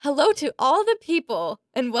Hello to all the people,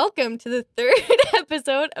 and welcome to the third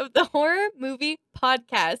episode of the Horror Movie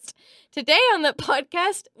Podcast. Today on the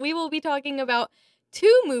podcast, we will be talking about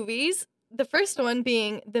two movies. The first one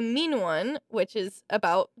being The Mean One, which is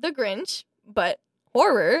about the Grinch, but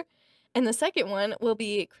horror. And the second one will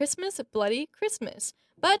be Christmas, Bloody Christmas.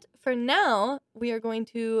 But for now, we are going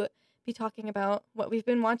to be talking about what we've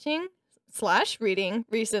been watching / reading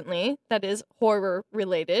recently that is horror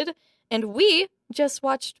related. And we just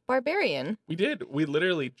watched Barbarian. We did. We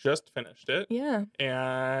literally just finished it. Yeah.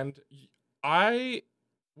 And I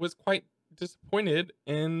was quite disappointed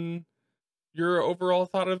in your overall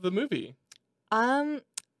thought of the movie.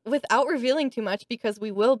 Without revealing too much, because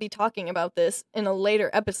we will be talking about this in a later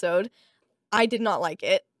episode, I did not like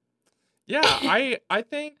it. Yeah, I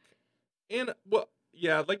think,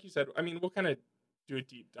 like you said, I mean, we'll kind of do a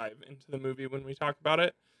deep dive into the movie when we talk about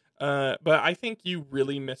it. But I think you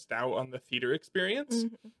really missed out on the theater experience.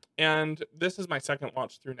 Mm-hmm. And this is my second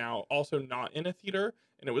watch through now, also not in a theater,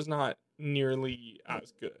 and it was not nearly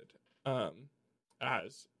as good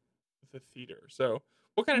as the theater. So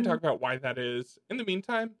we'll kind of talk about why that is. In the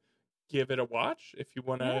meantime, give it a watch if you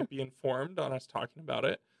want to be informed on us talking about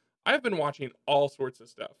it. I've been watching all sorts of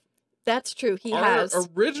stuff. That's true. Our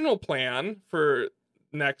original plan for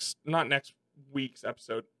next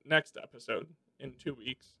episode in 2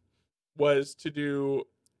 weeks was to do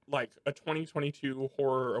like a 2022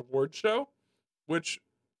 horror award show, which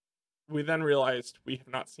we then realized we have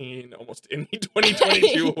not seen almost any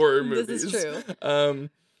 2022 horror movies. This is true.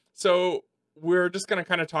 So we're just going to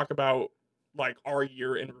kind of talk about like our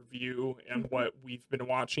year in review and what we've been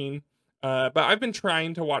watching. But I've been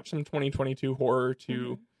trying to watch some 2022 horror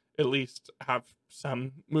to at least have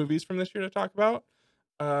some movies from this year to talk about.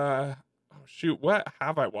 What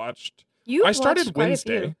have I watched? I started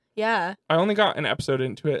Wednesday. Yeah. I only got an episode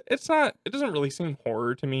into it. It doesn't really seem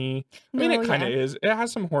horror to me. I mean, it kind of is. It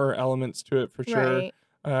has some horror elements to it for sure. Right.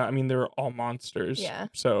 I mean, they're all monsters. Yeah.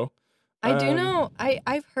 So I do know.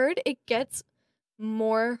 I've heard it gets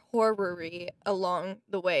more horror-y along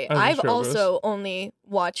the way. I've also only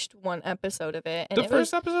watched one episode of it. And the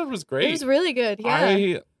first episode was great. It was really good.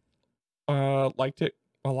 Yeah. I liked it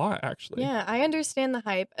a lot, actually. Yeah, I understand the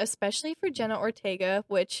hype, especially for Jenna Ortega,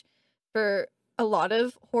 which for a lot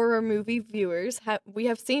of horror movie viewers, we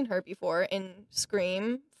have seen her before in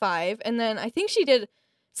Scream 5, and then I think she did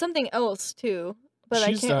something else too, but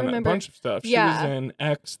She's I can't remember. She's done a bunch of stuff. Yeah. She was in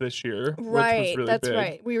X this year, right? Which was really That's big.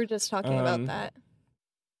 right. We were just talking about that.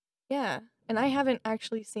 Yeah, and I haven't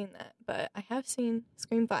actually seen that, but I have seen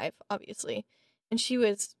Scream 5, obviously, and she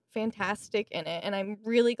was fantastic in it, and I'm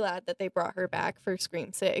really glad that they brought her back for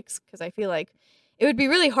Scream 6, because I feel like it would be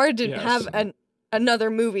really hard to have another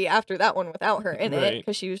movie after that one without her in it,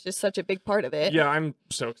 because she was just such a big part of it. Yeah, I'm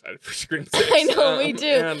so excited for Scream 6. I know, we do.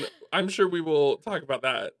 And I'm sure we will talk about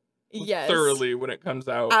that thoroughly when it comes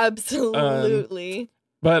out. Absolutely.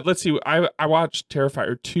 But let's see, I watched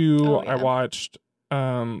Terrifier 2. Oh, yeah. I watched,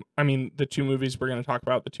 the two movies we're going to talk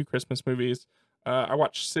about, the two Christmas movies. I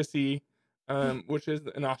watched Sissy, which is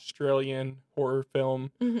an Australian horror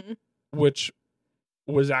film, which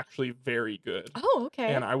was actually very good. Oh,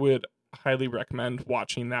 okay. And I would highly recommend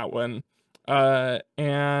watching that one.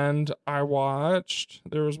 And I watched,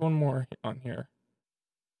 there was one more on here.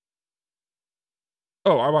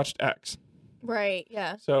 Oh, I watched X. Right,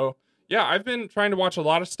 yeah. So, yeah, I've been trying to watch a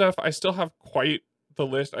lot of stuff. I still have quite the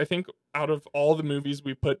list. I think out of all the movies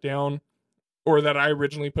we put down, or that I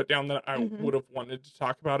originally put down that I would have wanted to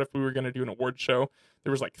talk about if we were going to do an award show,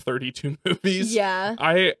 there was like 32 movies. Yeah.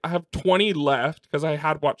 I have 20 left because I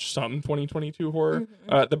had watched some 2022 horror.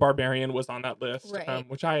 The Barbarian was on that list,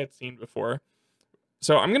 which I had seen before.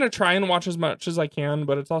 So I'm going to try and watch as much as I can,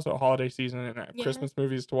 but it's also a holiday season and I have Christmas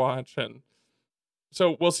movies to watch. And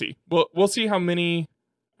so we'll see. We'll see how many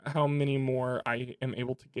more I am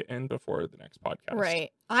able to get in before the next podcast.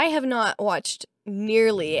 Right. I have not watched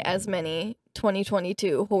nearly as many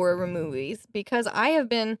 2022 horror movies because I have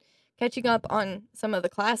been catching up on some of the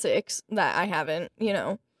classics that I haven't,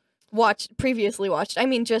 previously watched. I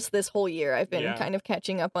mean, just this whole year I've been kind of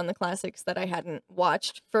catching up on the classics that I hadn't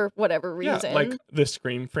watched for whatever reason. Yeah, like the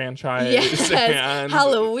Scream franchise, and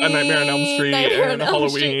Halloween, A Nightmare on Elm Street, and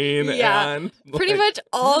Halloween, and pretty much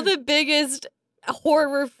all the biggest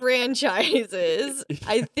horror franchises,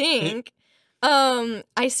 I think.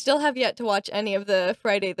 I still have yet to watch any of the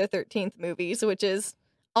Friday the 13th movies, which is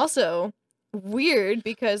also weird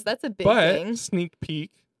because that's a big thing. Sneak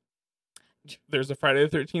peek. There's a Friday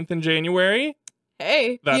the 13th in January.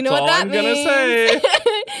 Hey, that's you know what that I'm gonna say.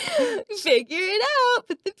 Figure it out.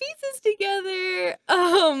 Put the pieces together.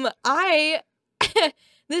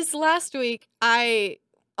 This last week, I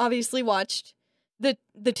obviously watched the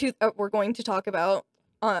two that we're going to talk about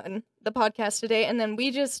on the podcast today, and then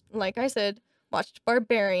we just, like I said, watched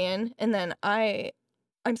Barbarian, and then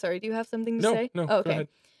I'm sorry, do you have something to say? No, oh, okay. Go ahead.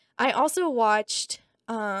 I also watched,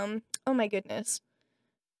 oh my goodness,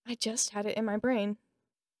 I just had it in my brain.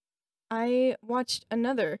 I watched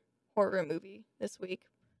another horror movie this week.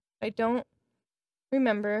 I don't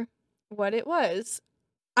remember what it was.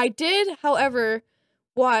 I did, however,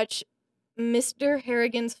 watch Mr.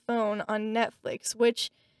 Harrigan's Phone on Netflix,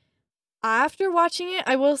 which after watching it,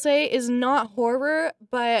 I will say is not horror,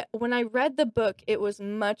 but when I read the book, it was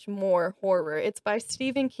much more horror. It's by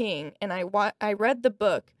Stephen King, and I read the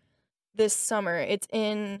book this summer. It's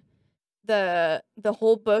in the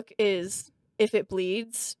whole book is If It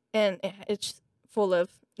Bleeds, and it's full of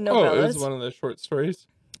novellas. Oh, it was one of the short stories?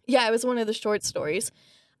 Yeah, it was one of the short stories.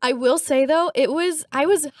 I will say, though, I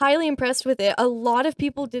was highly impressed with it. A lot of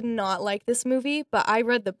people did not like this movie, but I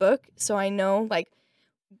read the book, so I know,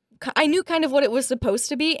 I knew kind of what it was supposed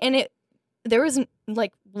to be, and there was,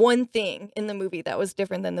 one thing in the movie that was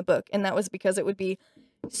different than the book, and that was because it would be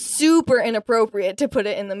super inappropriate to put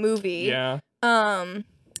it in the movie. Yeah.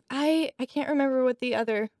 I can't remember what the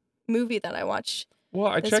other movie that I watched. Well,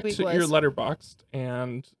 I checked your Letterboxd,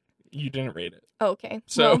 and you didn't rate it. Okay.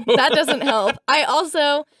 So well, that doesn't help. I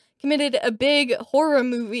also committed a big horror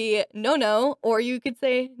movie no, or you could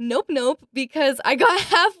say nope, because I got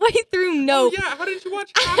halfway through Nope. Oh, yeah. How did you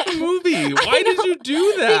watch half a movie? Why did you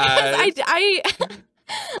do that? Because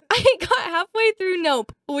I got halfway through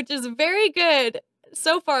Nope, which is very good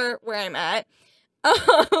so far where I'm at.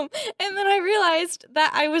 And then I realized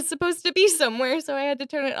that I was supposed to be somewhere, so I had to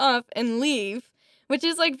turn it off and leave, which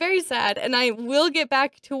is very sad. And I will get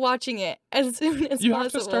back to watching it as soon as possible. You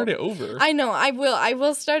have to start it over. I know, I will. I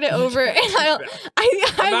will start it over, and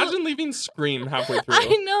Imagine leaving Scream halfway through.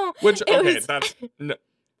 I know. Which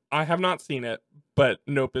I have not seen it, but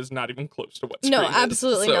Nope is not even close to what Scream No,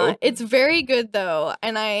 absolutely is, so. not. It's very good though,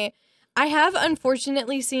 and I have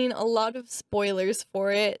unfortunately seen a lot of spoilers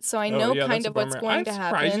for it, so I know kind of what's going to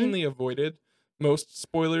happen. I've surprisingly avoided most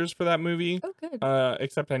spoilers for that movie. Oh, good.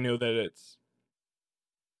 Except I know that it's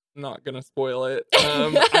not gonna spoil it.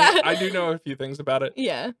 I do know a few things about it.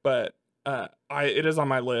 Yeah. But it is on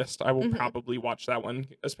my list. I will probably watch that one,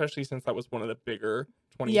 especially since that was one of the bigger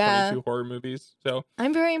 2022 horror movies. So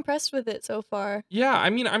I'm very impressed with it so far. Yeah, I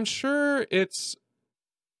mean, I'm sure it's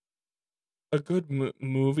a good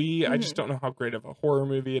movie. I just don't know how great of a horror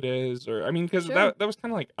movie it is, or I mean, because that was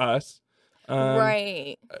kind of like Us.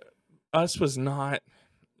 Right. Us was not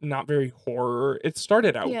very horror. It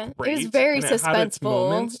started out great. It was very suspenseful. It had its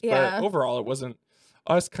moments, but overall, it wasn't.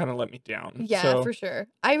 Us kind of let me down. Yeah, for sure.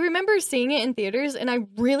 I remember seeing it in theaters, and I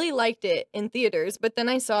really liked it in theaters. But then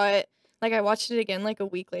I saw it, I watched it again a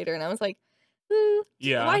week later, and I was like,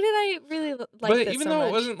 yeah. Why did I really like but this even so though much?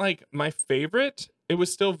 It wasn't my favorite, it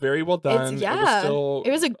was still very well done. It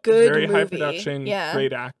was a good very movie. High production,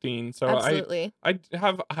 great acting. So absolutely. I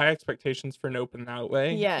have high expectations for Nope in that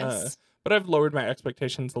way. Yes. But I've lowered my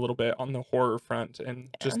expectations a little bit on the horror front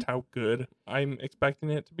and just how good I'm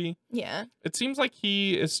expecting it to be. Yeah. It seems like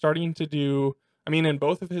he is starting to do, I mean, in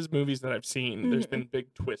both of his movies that I've seen, there's been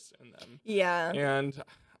big twists in them. Yeah. And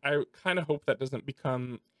I kind of hope that doesn't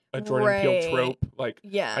become a Jordan Peele trope.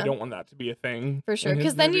 I don't want that to be a thing. For sure.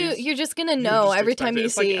 Because then you're just going to know every time you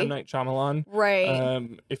see. It's like M. Night Shyamalan. Right.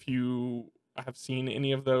 If you have seen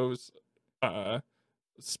any of those,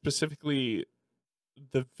 specifically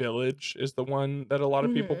The Village is the one that a lot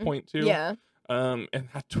of people point to. Yeah. And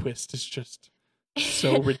that twist is just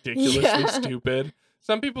so ridiculously stupid.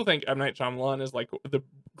 Some people think M. Night Shyamalan is the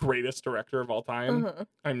greatest director of all time.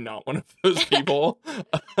 I'm not one of those people.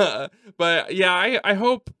 But yeah, I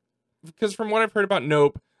hope, because from what I've heard about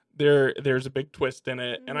Nope, there's a big twist in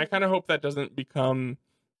it. And I kind of hope that doesn't become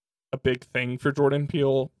a big thing for Jordan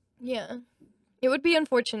Peele. Yeah. It would be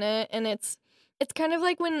unfortunate, and it's kind of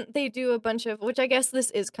like when they do a bunch of, which I guess this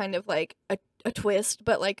is kind of like a twist,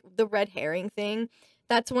 but the red herring thing.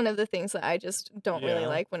 That's one of the things that I just don't really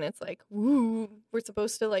like, when it's woo, we're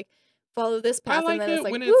supposed to follow this path. I like and then it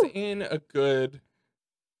it's when woo. it's in a good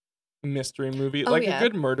mystery movie, a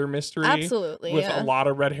good murder mystery. Absolutely, with a lot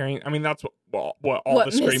of red herring. I mean, that's what all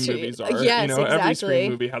the Scream movies are. Yes, exactly. Every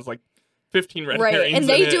Scream movie has 15 red herrings. And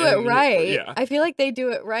they do it and, right. Yeah. I feel like they do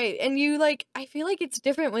it right. And I feel like it's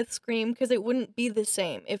different with Scream because it wouldn't be the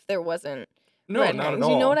same if there wasn't red not herrings. at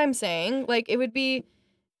all. You know what I'm saying? It would be,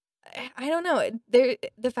 I don't know.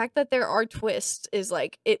 The fact that there are twists is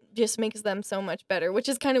it just makes them so much better, which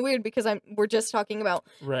is kind of weird because we're just talking about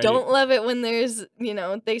don't love it when there's,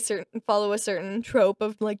 they follow a certain trope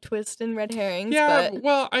of twist and red herrings. Yeah, but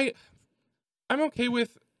well, I'm okay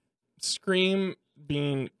with Scream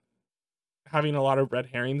having a lot of red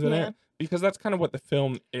herrings in it, because that's kind of what the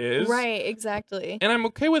film is. Right, exactly. And I'm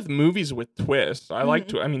okay with movies with twists. I like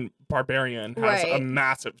to, I mean, Barbarian has a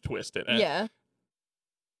massive twist in it. Yeah.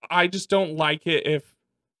 I just don't like it if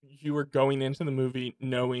you were going into the movie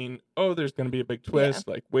knowing, oh, there's going to be a big twist,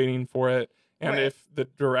 like waiting for it. And if the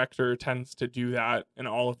director tends to do that in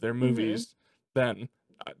all of their movies, then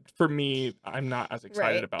for me, I'm not as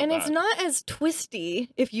excited about and that. And it's not as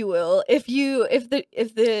twisty, if you will, if you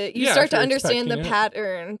start to understand the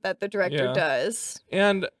pattern that the director does.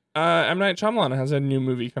 And M. Night Shyamalan has a new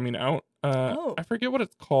movie coming out. I forget what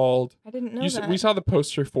it's called. I didn't know that. We saw the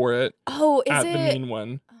poster for it. Oh, is it? The Mean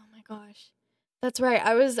One. Oh my gosh, that's right.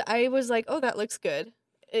 I was like, oh, that looks good.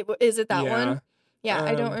 Is it that one? Yeah,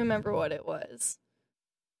 I don't remember what it was.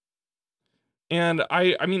 And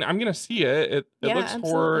I mean, I'm gonna see it. It looks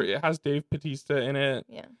horror. It has Dave Bautista in it.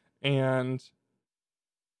 Yeah. And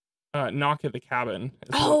Knock at the Cabin.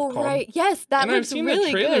 Oh right, yes, that and looks really good. I've seen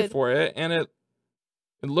the trailer for it, and it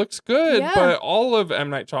looks good. Yeah. But all of M.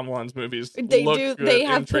 Night Shyamalan's movies look good. They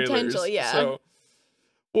have potential. Yeah. So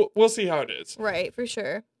we'll see how it is. Right, for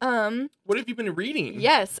sure. What have you been reading?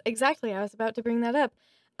 Yes, exactly. I was about to bring that up.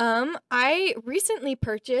 I recently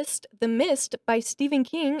purchased The Mist by Stephen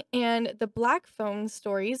King and the Black Phone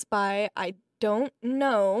stories by, I don't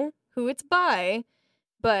know who it's by,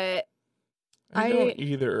 but I don't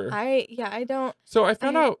either. I don't. So I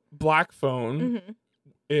found out Black Phone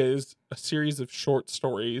is a series of short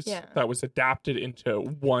stories that was adapted into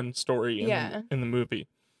one story in the movie.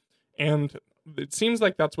 And it seems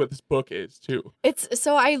like that's what this book is too.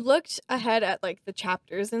 So I looked ahead at like the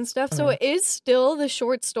chapters and stuff. So it is still the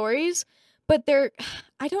short stories, but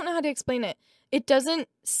I don't know how to explain it. It doesn't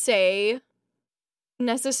say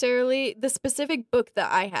necessarily, the specific book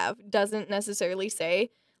that I have doesn't necessarily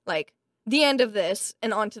say like the end of this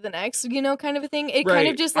and on to the next, kind of a thing. It kind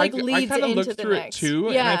of just like leads into the next. Too,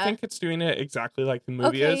 and I think it's doing it exactly like the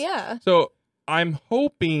movie is. Yeah. So I'm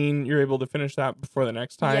hoping you're able to finish that before the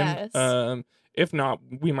next time. Yes. If not,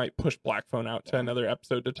 we might push Black Phone out to another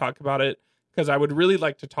episode to talk about it, because I would really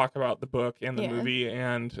like to talk about the book and the movie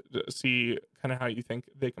and see kind of how you think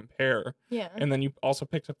they compare. Yeah. And then you also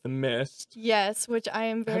picked up The Mist. Yes, which I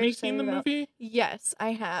am very excited about. Have you seen the movie? Yes,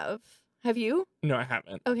 I have. Have you? No, I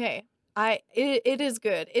haven't. Okay. It is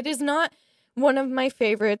good. It is not one of my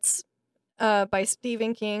favorites by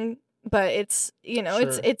Stephen King, but it's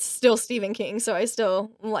it's still Stephen King, so I still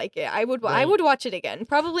like it. I would watch it again,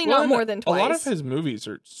 probably not more than twice. A lot of his movies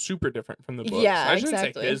are super different from the books. Yeah, I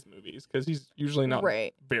shouldn't say his movies, because he's usually not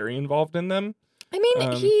very involved in them. I mean,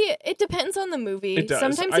 it depends on the movie. It does.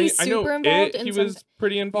 Sometimes he's super involved. He was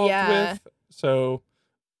pretty involved with. So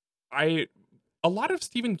a lot of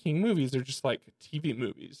Stephen King movies are just like TV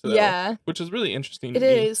movies. Though, which is really interesting. It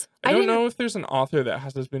is. I don't know if there's an author that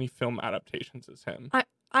has as many film adaptations as him.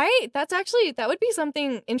 That would be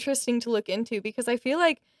something interesting to look into, because I feel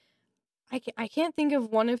like I can't think of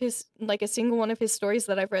one of his, like a single one of his stories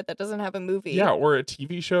that I've read that doesn't have a movie. Yeah, or a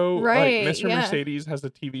TV show. Right. Like Mr. Mercedes has a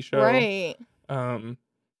TV show. Right.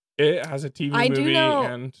 It has a TV movie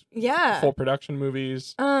and full production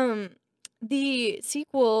movies. The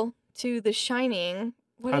sequel to The Shining,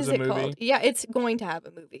 what is it called? Yeah, it's going to have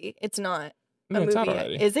a movie. It's not a movie. It's out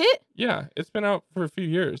already. Is it? Yeah, it's been out for a few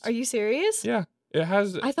years. Are you serious? Yeah. It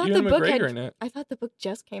has Ewan McGregor in it. I thought the book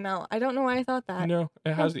just came out. I don't know why I thought that. No,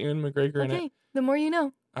 it has Ewan McGregor in it. Okay, the more you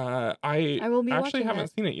know. I will be actually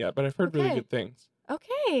haven't seen it yet, but I've heard really good things.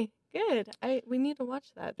 Okay, good. We need to watch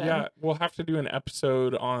that then. Yeah, we'll have to do an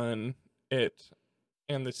episode on it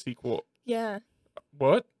and the sequel. Yeah.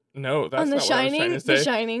 What? No, that's not what I was trying to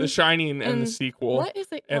say. The Shining and the sequel. What is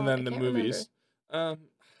it called? And then the movies.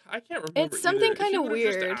 I can't remember. It's something kind of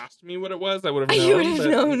weird. If you just asked me what it was, I would have known. You would have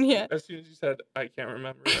known, yeah. As soon as you said, I can't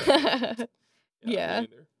remember. Yeah.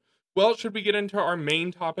 Well, should we get into our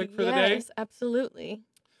main topic for the day? Yes, absolutely.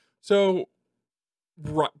 So,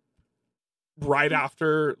 right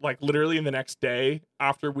after, like literally in the next day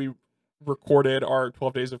after we recorded our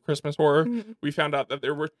 12 Days of Christmas Horror, we found out that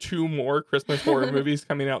there were 2 more Christmas horror movies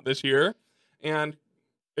coming out this year. And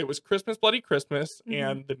it was Christmas Bloody Christmas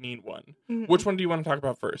and The Mean One. Which one do you want to talk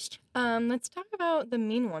about first? Let's talk about The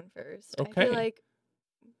Mean One first. Okay. I feel like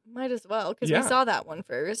might as well, because we saw that one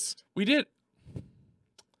first. We did.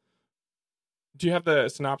 Do you have the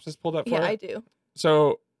synopsis pulled up for it? Yeah, I do.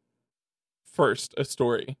 So, first, a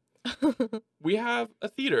story. We have a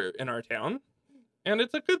theater in our town, and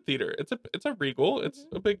it's a good theater. It's a Regal. It's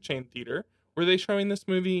a big chain theater. Were they showing this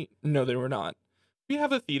movie? No, they were not. We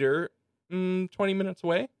have a theater 20 minutes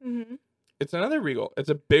away. It's another Regal. It's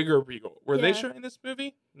a bigger Regal. Were they showing this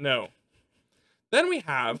movie? No. Then we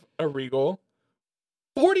have a Regal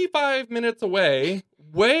 45 minutes away,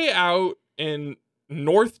 way out in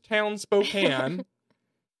Northtown Spokane,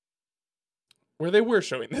 where they were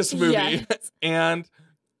showing this movie. Yes. And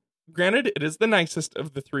granted, it is the nicest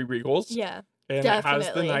of the 3 Regals. Yeah. And Definitely. it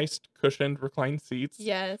has the nice cushioned reclined seats.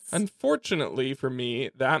 Yes. Unfortunately for me,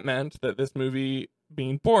 that meant that this movie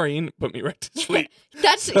being boring put me right to sleep.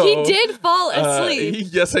 He did fall asleep.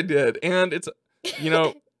 Yes, I did. And it's,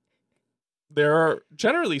 there are,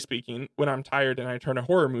 generally speaking, when I'm tired and I turn a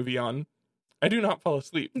horror movie on, I do not fall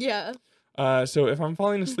asleep. Yeah. So if I'm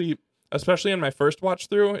falling asleep, especially on my first watch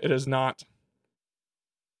through, it is not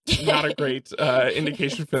a great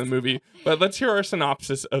indication for the movie. But let's hear our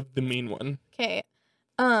synopsis of the mean one. Okay.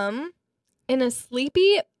 In a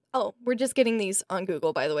sleepy... Oh, we're just getting these on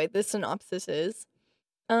Google, by the way. The synopsis is...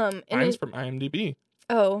 Mine's from IMDb.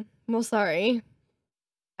 Oh, well, sorry.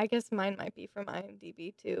 I guess mine might be from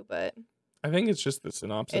IMDb, too, but... I think it's just the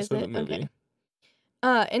synopsis of the movie.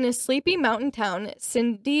 Okay. In a sleepy mountain town,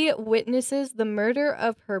 Cindy witnesses the murder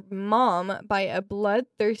of her mom by a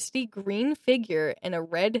bloodthirsty green figure in a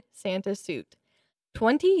red Santa suit.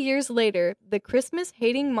 20 years later, the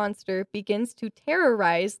Christmas-hating monster begins to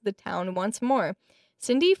terrorize the town once more.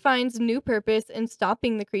 Cindy finds new purpose in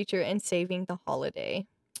stopping the creature and saving the holiday.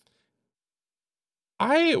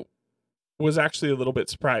 I was actually a little bit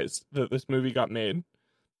surprised that this movie got made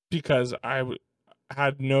because I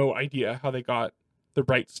had no idea how they got the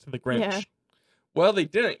rights to the Grinch. Yeah. Well, they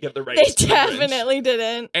didn't get the rights to the Grinch. They definitely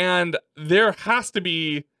didn't. And there has to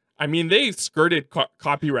be... I mean, they skirted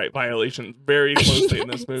copyright violations very closely in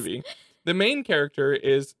this movie. The main character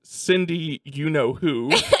is Cindy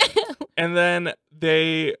you-know-who. And then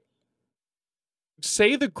they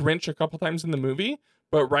say the Grinch a couple times in the movie,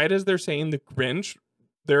 but right as they're saying the Grinch,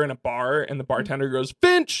 they're in a bar, and the bartender goes,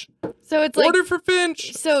 Finch! So it's Order for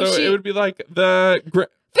Finch! So it would be like the...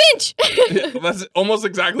 Finch! That's almost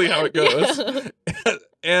exactly how it goes. Yeah.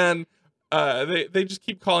 And they just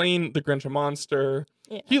keep calling the Grinch a monster.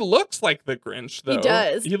 Yeah. He looks like the Grinch, though. He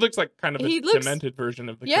does. He looks like kind of a demented version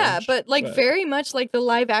of the Grinch. Yeah, but very much like the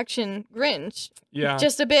live-action Grinch. Yeah.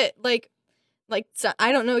 Just a bit like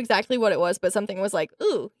I don't know exactly what it was, but something was like,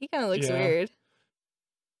 ooh, he kind of looks weird.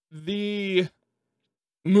 The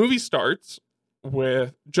movie starts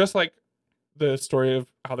with, just like the story of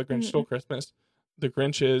how the Grinch stole Christmas, the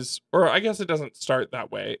Grinch is, or I guess it doesn't start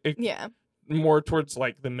that way. More towards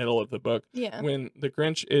like the middle of the book. Yeah. When the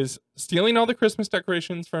Grinch is stealing all the Christmas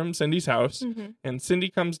decorations from Cindy's house, and Cindy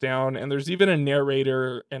comes down, and there's even a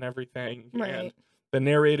narrator and everything. Right. And the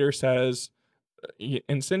narrator says,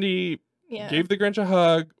 and Cindy gave the Grinch a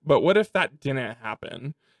hug, but what if that didn't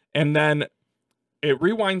happen? And then it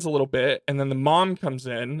rewinds a little bit, and then the mom comes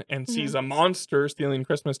in and sees a monster stealing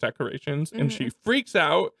Christmas decorations, and she freaks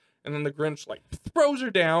out, and then the Grinch like throws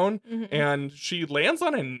her down, and she lands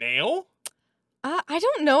on a nail. I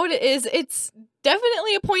don't know what it is. It's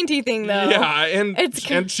definitely a pointy thing, though. Yeah,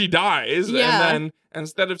 and she dies. Yeah. And then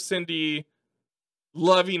instead of Cindy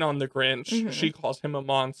loving on the Grinch, she calls him a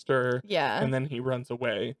monster. Yeah. And then he runs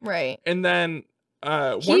away. Right. And then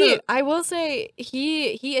I will say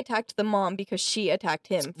he attacked the mom because she attacked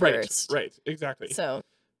him first. Right, exactly. So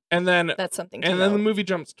and then that's something. And then the movie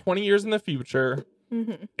jumps 20 years in the future.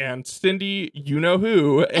 And Cindy,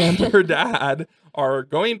 you-know-who, and her dad are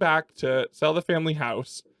going back to sell the family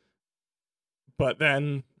house. But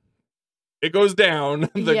then it goes down.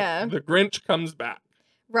 The Grinch comes back.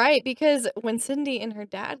 Right, because when Cindy and her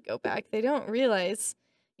dad go back, they don't realize,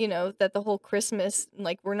 that the whole Christmas,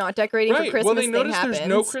 like, we're not decorating for Christmas. Well, they notice there's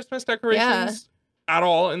no Christmas decorations at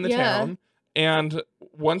all in the town. And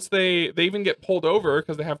once they even get pulled over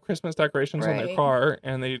because they have Christmas decorations on their car,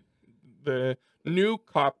 and the new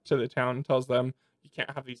cop to the town tells them you can't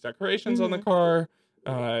have these decorations on the car.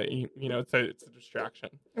 It's a distraction.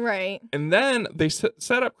 Right. And then they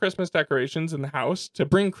set up Christmas decorations in the house to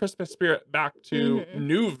bring Christmas spirit back to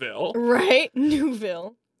Newville. Right.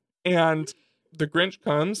 Newville. And the Grinch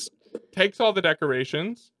comes, takes all the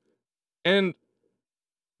decorations, and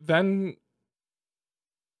then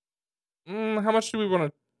how much do we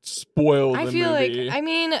want to spoil the movie? I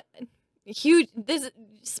feel like, huge, this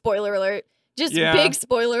spoiler alert. Just big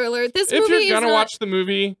spoiler alert. This movie is if you're gonna watch the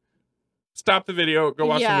movie, stop the video, go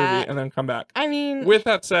watch the movie, and then come back. With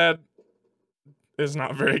that said, it's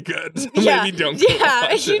not very good. Maybe don't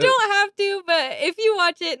watch you it. don't have to, but if you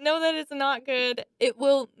watch it, know that it's not good. It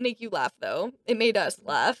will make you laugh, though. It made us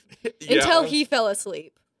laugh until he fell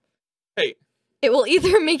asleep. Hey. It will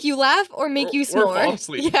either make you laugh or make you snore. Or fall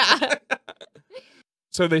asleep. Yeah.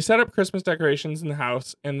 So they set up Christmas decorations in the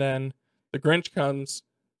house, and then the Grinch comes,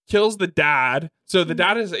 kills the dad. So the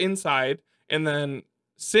dad is inside, And then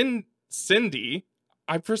Cindy,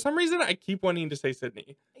 for some reason, I keep wanting to say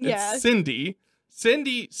Sydney. It's Cindy.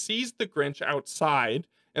 Cindy sees the Grinch outside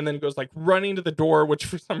and then goes like running to the door, which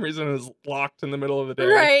for some reason is locked in the middle of the day.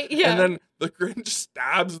 Right, yeah. And then the Grinch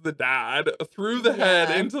stabs the dad through the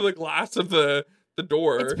head into the glass of the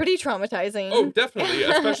door. It's pretty traumatizing. Oh, definitely.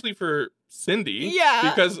 Especially for Cindy.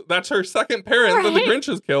 Yeah. Because that's her second parent that the Grinch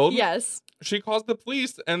has killed. Yes. She calls the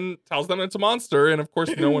police and tells them it's a monster. And of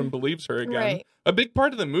course, no one believes her again. Right. A big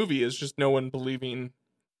part of the movie is just no one believing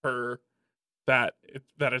her that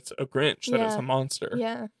it's a Grinch, that it's a monster.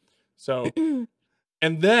 Yeah. So,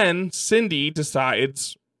 and then Cindy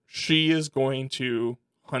decides she is going to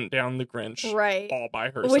hunt down the Grinch all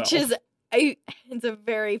by herself. Which is it's a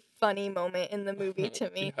very funny moment in the movie to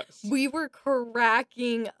me. Yes. We were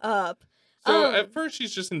cracking up. So at first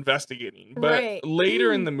she's just investigating, but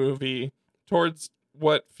later in the movie, towards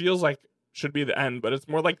what feels like should be the end, but it's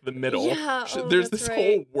more like the middle. Yeah, There's this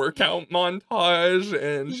whole workout montage,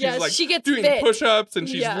 and she's like she gets doing fit. Push-ups, and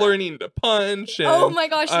she's learning to punch. And, oh my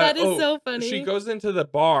gosh, that is so funny. She goes into the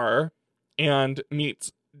bar and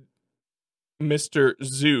meets Mr.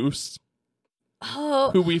 Zeus.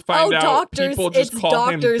 Who we find out people just call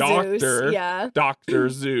him Doctor. Yeah. Dr.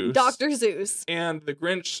 Zeus. Dr. Zeus. And the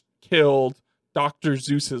Grinch killed Dr.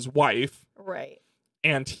 Zeus's wife. Right.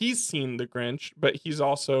 And he's seen the Grinch, but he's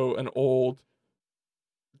also an old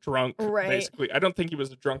drunk, basically. I don't think he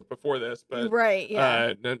was a drunk before this, but no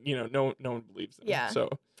one believes him. Yeah. So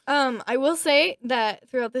I will say that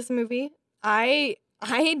throughout this movie, I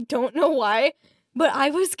don't know why, but I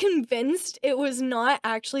was convinced it was not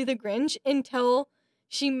actually the Grinch until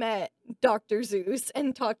she met Dr. Zeus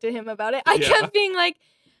and talked to him about it. I kept being like,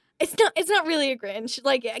 it's not really a Grinch.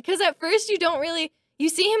 Like, because at first you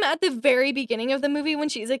see him at the very beginning of the movie when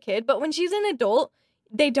she's a kid, but when she's an adult,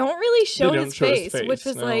 they don't really show his face, which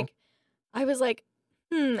was like, I was like,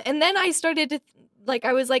 And then I started to,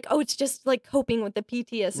 I was like, oh, it's just like coping with the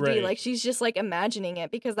PTSD. Right. Like she's just like imagining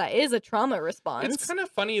it because that is a trauma response. It's kind of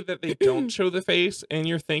funny that they don't show the face and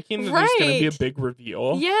you're thinking that there's going to be a big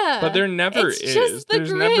reveal. Yeah. But there never it's is. Just the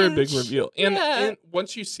there's Grinch. never a big reveal. And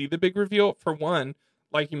once you see the big reveal, for one,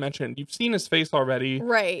 like you mentioned, you've seen his face already.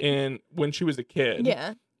 Right. When she was a kid.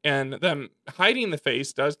 Yeah. And them hiding the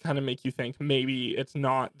face does kind of make you think maybe it's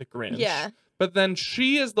not the Grinch. Yeah. But then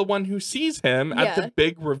she is the one who sees him at the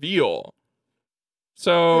big reveal.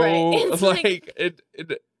 So,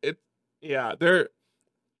 they're.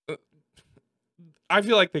 I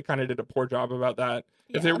feel like they kind of did a poor job about that.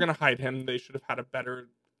 Yeah. If they were going to hide him, they should have had a better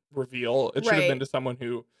reveal. It should have been to someone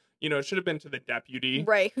who, it should have been to the deputy.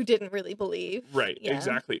 Right, who didn't really believe. Right,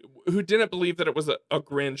 exactly. Who didn't believe that it was a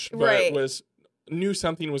Grinch, but knew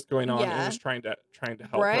something was going on and was trying to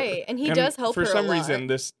help her. Right, and he does help her for some a lot. reason,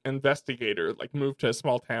 this investigator moved to a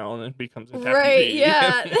small town and becomes a deputy. Right,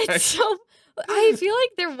 yeah. That's so... I feel like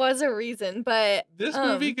there was a reason, but... This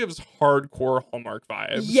movie gives hardcore Hallmark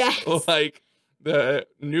vibes. Yes. The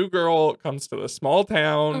new girl comes to the small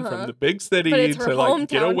town from the big city to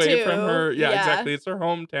get away from her. Yeah, exactly. It's her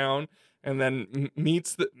hometown. And then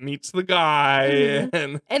meets the guy.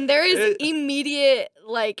 And there is immediate,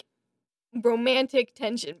 romantic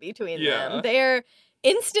tension between them. They're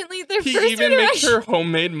instantly their he first even makes her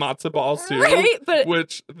homemade matzo ball soup,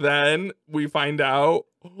 which then we find out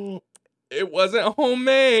it wasn't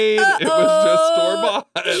homemade. It was just store-bought.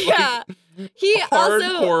 Yeah. He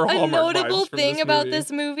also, a Hallmark notable thing about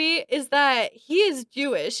this movie is that he is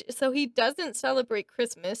Jewish, so he doesn't celebrate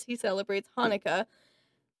Christmas. He celebrates Hanukkah.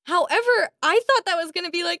 However, I thought that was going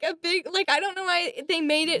to be a big, I don't know why they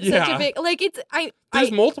made it such a big,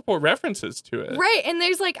 there's multiple references to it. Right, and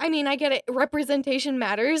there's I get it, representation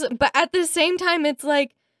matters, but at the same time, it's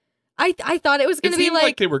I thought it was going to be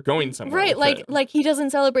like they were going somewhere. Right, like he doesn't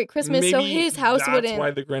celebrate Christmas, so his house wouldn't. That's why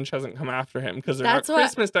the Grinch hasn't come after him, because they're not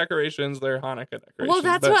Christmas decorations, they're Hanukkah decorations. Well,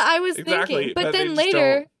 that's what I was thinking. But then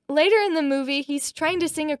later in the movie, he's trying to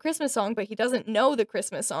sing a Christmas song, but he doesn't know the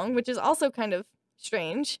Christmas song, which is also kind of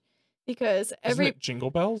strange because Isn't it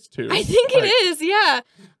Jingle Bells too? I think it is, yeah.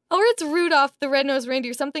 Or it's Rudolph the Red-Nosed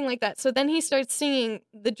Reindeer, something like that. So then he starts singing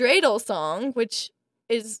the dreidel song, which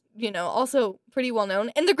is, also pretty well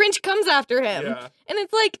known, and the Grinch comes after him. Yeah. And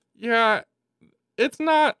it's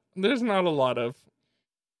there's not a lot of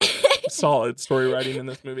solid story writing in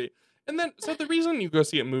this movie. And then, so the reason you go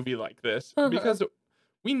see a movie like this, because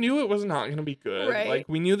we knew it was not going to be good. Right.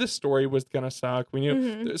 We knew the story was going to suck. We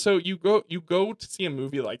knew. So you go to see a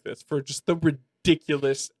movie like this for just the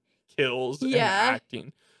ridiculous kills and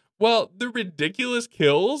acting. Well, the ridiculous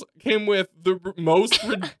kills came with the most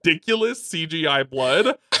ridiculous CGI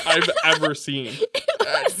blood I've ever seen.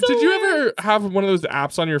 Did you ever have one of those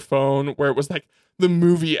apps on your phone where it was like the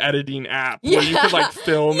movie editing app where you could like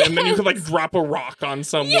film and then you could like drop a rock on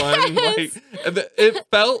someone? Like it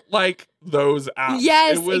felt like those apps.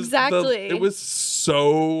 Yes, exactly. It was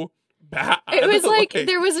so bad. It was like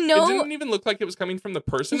there was no. It didn't even look like it was coming from the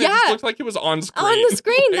person. It just looked like it was on screen. On the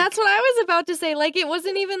screen. That's what I was about to say. Like it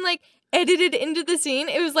wasn't even like edited into the scene.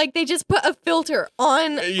 It was like they just put a filter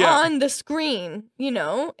on the screen. You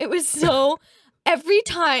know, it was so. Every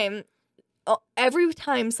time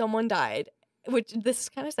someone died, which this is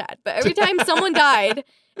kind of sad, but every time someone died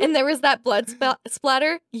and there was that blood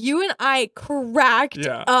splatter, you and I cracked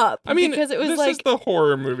up. I mean, because it was this is the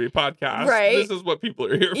horror movie podcast. Right? This is what people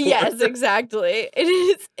are here for. Yes, exactly.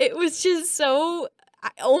 It was just so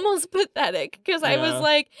almost pathetic because I was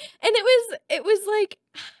like, and it was like,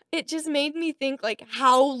 it just made me think like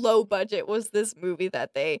how low budget was this movie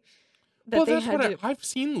that they. I've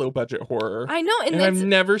seen low budget horror. I know, and I've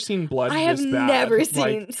never seen blood. I have this bad. never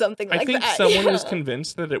seen something like that. I think someone was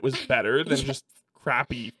convinced that it was better than just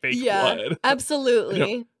crappy fake blood.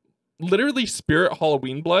 Absolutely. Literally, Spirit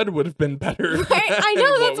Halloween blood would have been better. Right? I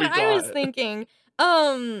know, that's what I was thinking.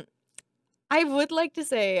 I would like to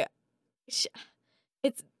say,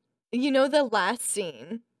 it's the last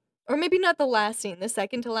scene, or maybe not the last scene, the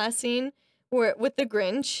second to last scene, where with the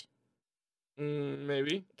Grinch.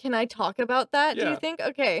 Maybe. Can I talk about that, Yeah. do you think?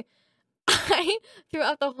 Okay. I,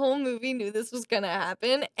 throughout the whole movie, knew this was going to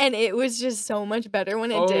happen, and it was just so much better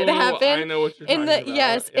when it did happen. I know what you're talking about.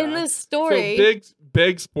 Yes, in the story. So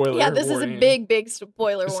big spoiler warning. Yeah, this is a big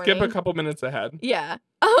spoiler warning. Skip a couple minutes ahead. Yeah.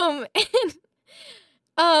 In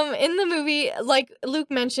the movie, like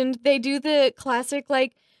Luke mentioned, they do the classic,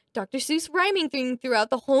 like, Dr. Seuss rhyming thing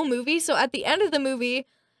throughout the whole movie, so at the end of the movie,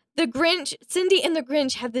 the Grinch, Cindy and the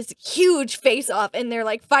Grinch have this huge face-off, and they're,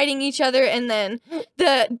 like, fighting each other, and then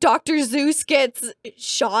the Dr. Zeus gets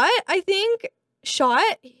shot, I think.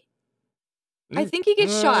 I think he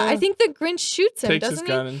gets shot. I think the Grinch shoots him, takes doesn't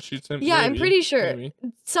his gun and shoots him. Yeah, maybe, I'm pretty sure. Maybe.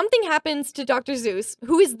 Something happens to Dr. Zeus,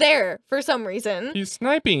 who is there for some reason. He's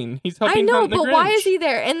sniping. He's helping I know, hunt the but Grinch. why is he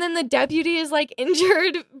there? And then the deputy is, like,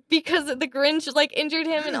 injured because the Grinch, like, injured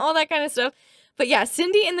him and all that kind of stuff. But yeah,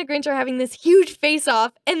 Cindy and the Grinch are having this huge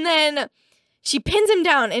face-off, and then she pins him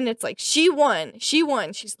down, and it's like, she won.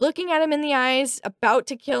 She's looking at him in the eyes, about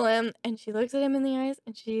to kill him, and she looks at him in the eyes,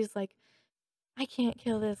 and she's like, I can't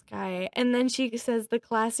kill this guy. And then she says the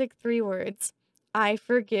classic 3 words, I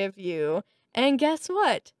forgive you. And guess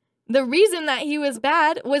what? The reason that he was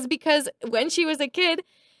bad was because when she was a kid,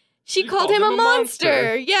 she called him a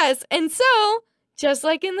monster. Yes, and so, just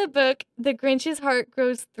like in the book, the Grinch's heart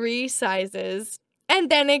grows 3 sizes and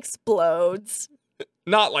then explodes.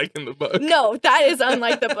 Not like in the book. No, that is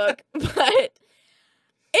unlike the book. But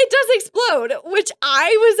it does explode, which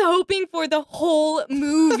I was hoping for the whole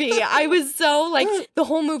movie. I was so, like, the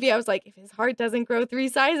whole movie, I was like, if his heart doesn't grow 3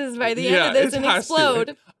 sizes by the end of this and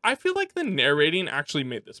explode. I feel like the narrating actually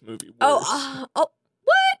made this movie worse. Oh, what?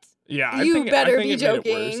 Yeah, You better be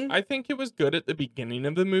joking. I think it was good at the beginning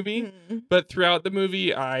of the movie, but throughout the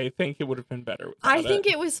movie, I think it would have been better. I think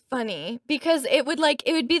it was funny because it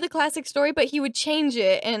would be the classic story, but he would change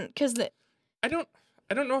it, and because I don't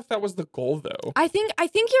know if that was the goal though. I think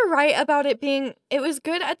you're right about it was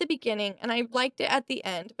good at the beginning, and I liked it at the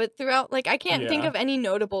end, but throughout, like, I can't think of any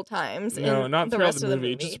notable times. No, not the throughout rest the of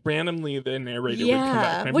movie. the movie. Just randomly, the narrator would come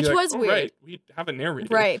back, and which be like, was weird. Right, we have a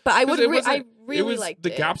narrator, right? But I really liked it. The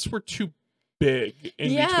gaps were too big in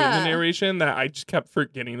between the narration that I just kept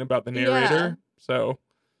forgetting about the narrator. So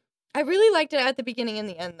I really liked it at the beginning and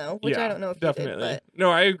the end, though, which I don't know if definitely. you did. But...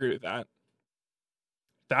 No, I agree with that.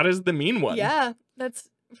 That is the mean one. Yeah, that's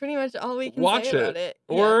pretty much all we can Watch say about it.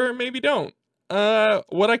 Or maybe don't.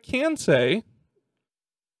 What I can say,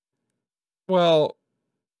 well,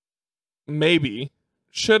 maybe,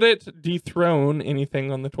 should it dethrone anything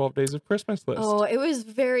on the 12 Days of Christmas list? Oh, it was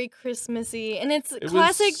very Christmassy. And it's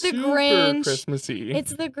classic The Grinch. Christmassy.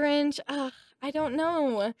 It's The Grinch. I don't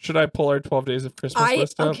know. Should I pull our 12 Days of Christmas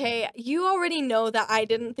list up? Okay, you already know that I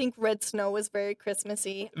didn't think Red Snow was very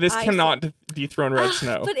Christmassy. This cannot dethrone Red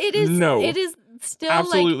Snow. But it is. No. It is still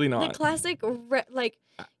absolutely like not. The classic,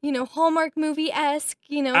 Hallmark movie-esque,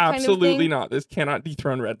 kind of thing. Absolutely not. This cannot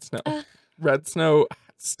dethrone Red Snow. Red Snow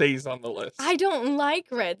stays on the list. I don't like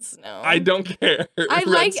Red Snow. I don't care. I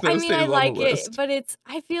like it, but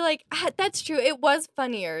I feel like that's true. It was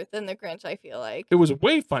funnier than The Grinch, I feel like. It was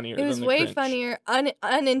way funnier It was than The way Grinch. funnier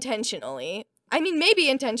unintentionally. I mean, maybe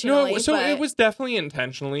intentionally. No, so but it was definitely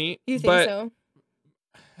intentionally. You think so?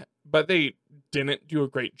 But they didn't do a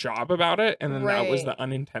great job about it, and then that was the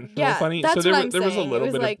unintentional funny. That's so there, what I'm there was a saying.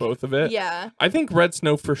 little bit of both of it. Yeah. I think Red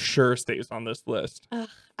Snow for sure stays on this list. I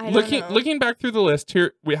don't know. Looking back through the list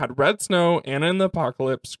here, we had Red Snow, Anna and the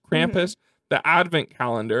Apocalypse, Krampus, the Advent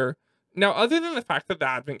Calendar. Now, other than the fact that the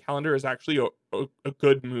Advent Calendar is actually a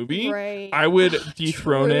good movie, I would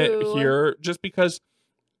dethrone it here just because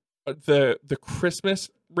the Christmas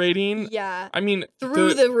rating. Yeah. I mean,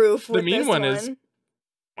 through the roof. The Mean One is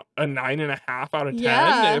a 9.5 out of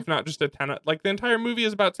 10, if not just a 10. Like, the entire movie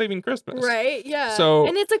is about saving Christmas. Right, yeah. So,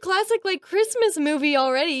 and it's a classic, like, Christmas movie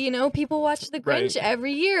already, you know? People watch The Grinch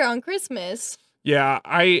every year on Christmas. Yeah,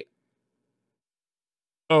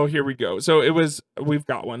 Oh, here we go. So we've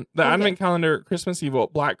got one. The Advent Calendar, Christmas Evil,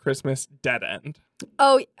 Black Christmas, Dead End.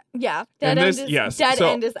 Oh, yeah. Dead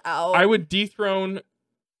End is out. I would dethrone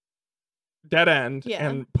Dead End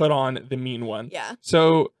and put on The Mean One. Yeah.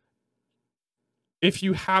 So if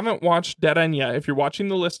you haven't watched Dead End yet, if you're watching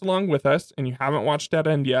the list along with us and you haven't watched Dead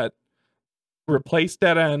End yet, replace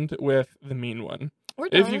Dead End with The Mean One. Or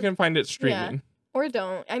don't. If you can find it streaming. Yeah. Or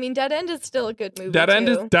don't. I mean, Dead End is still a good movie. Dead End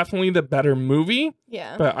is definitely the better movie.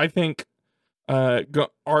 Yeah. But I think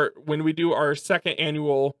when we do our second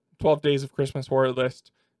annual 12 Days of Christmas horror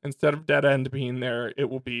list, instead of Dead End being there, it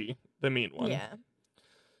will be The Mean One. Yeah.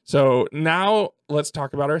 So now let's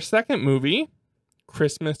talk about our second movie,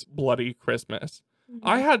 Christmas, Bloody Christmas.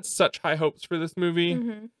 I had such high hopes for this movie,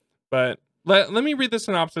 but let me read the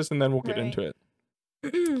synopsis and then we'll get into it.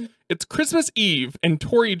 It's Christmas Eve, and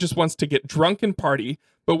Tori just wants to get drunk and party,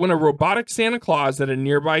 but when a robotic Santa Claus at a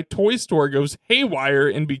nearby toy store goes haywire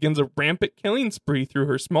and begins a rampant killing spree through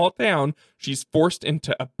her small town, she's forced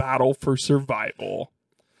into a battle for survival.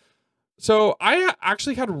 So I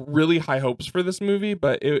actually had really high hopes for this movie,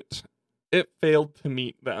 but it failed to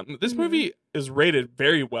meet them. This movie is rated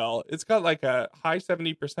very well. It's got like a high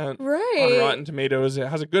 70% on Rotten Tomatoes. It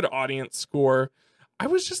has a good audience score. I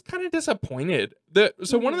was just kind of disappointed.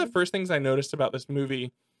 So one of the first things I noticed about this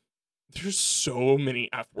movie, there's so many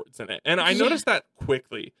F words in it. And I noticed that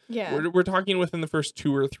quickly. Yeah. We're talking within the first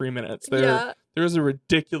 2 or 3 minutes. There's a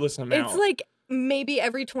ridiculous amount. It's like maybe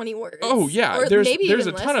every 20 words. Oh, yeah. Or There's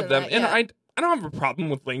a ton of them. That, and I don't have a problem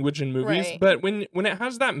with language in movies, but when it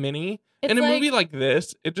has that many, it's in a movie like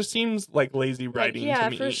this, it just seems like lazy writing to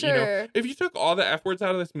me. For sure. You know? If you took all the F words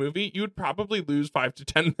out of this movie, you would probably lose 5 to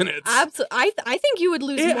 10 minutes. Absolutely. I think you would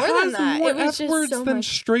lose more than that. More it was F words so than much.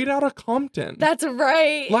 Straight Outta Compton. That's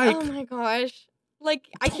right. Like, oh my gosh. Like,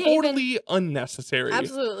 I can't totally unnecessary.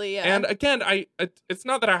 Absolutely, yeah. And again, it's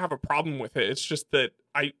not that I have a problem with it. It's just that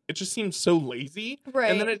it just seems so lazy.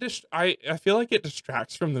 Right. And then I feel like it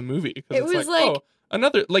distracts from the movie because it was like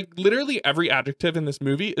another, like, literally every adjective in this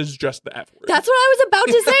movie is just the F word. That's what I was about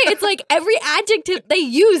to say. It's like every adjective they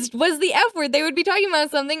used was the F word. They would be talking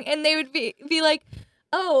about something and they would be like,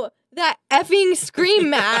 oh, that effing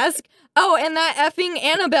Scream mask. Oh, and that effing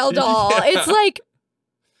Annabelle doll. Yeah. It's like,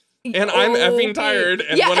 and I'm effing tired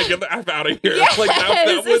and want to get the F out of here. Yes, like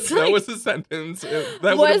that was a sentence.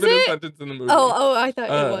 That would have been a sentence in the movie. Oh, I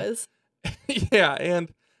thought it was. Yeah,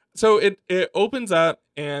 and so it opens up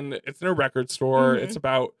and it's in a record store. It's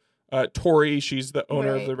about Tori. She's the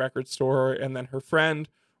owner of the record store, and then her friend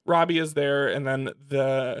Robbie is there, and then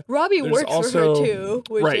Robbie works also, for her too,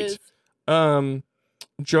 which is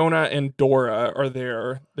Jonah and Dora are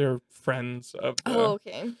there. They're friends of the... Oh,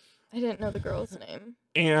 okay. I didn't know the girl's name.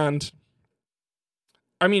 And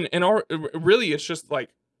I mean, really it's just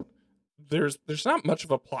like there's not much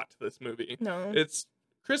of a plot to this movie. No. It's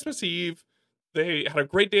Christmas Eve. They had a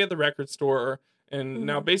great day at the record store, and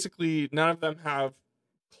now basically none of them have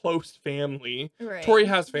close family. Right. Tori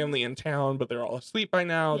has family in town, but they're all asleep by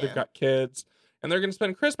now. Yeah. They've got kids, and they're going to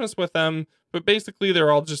spend Christmas with them, but basically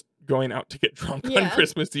they're all just going out to get drunk on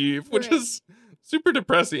Christmas Eve, which is super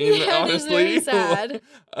depressing, honestly. It's very sad.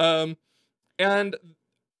 And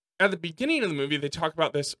at the beginning of the movie, they talk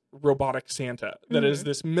about this robotic Santa that is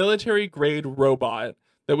this military-grade robot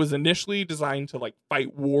that was initially designed to like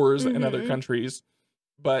fight wars in other countries,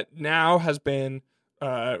 but now has been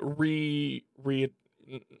reprogrammed,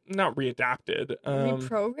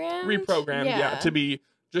 to be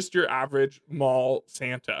just your average mall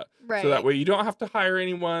Santa. Right. So that way you don't have to hire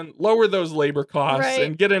anyone, lower those labor costs,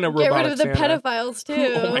 and get in a robotic Santa. Get rid of the pedophiles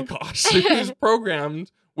too. Oh my gosh. Who's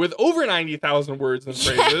programmed with over 90,000 words and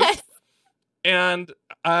phrases. And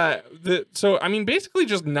so I mean, basically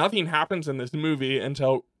just nothing happens in this movie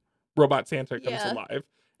until Robot Santa comes alive.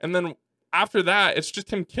 And then after that, it's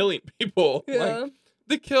just him killing people. Yeah. Like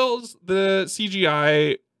the kills, the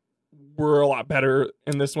CGI were a lot better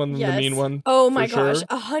in this one than the mean one. Oh my gosh,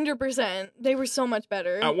 100%. They were so much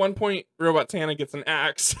better. At one point, Robot Santa gets an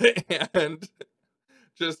axe and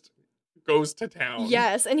just goes to town.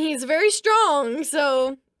 Yes, and he's very strong,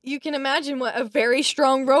 so you can imagine what a very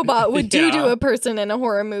strong robot would do to a person in a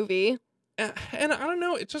horror movie. And I don't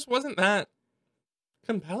know, it just wasn't that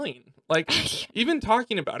compelling. Like, even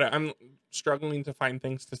talking about it, I'm struggling to find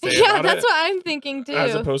things to say about it. Yeah, that's what I'm thinking too.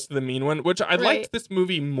 As opposed to the mean one, which I liked this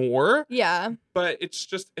movie more. Yeah. But it's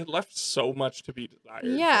just, it left so much to be desired.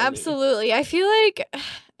 Yeah, absolutely. I feel like,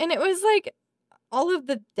 and it was like, all of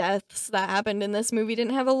the deaths that happened in this movie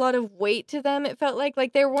didn't have a lot of weight to them. It felt like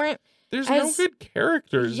there weren't. There's no good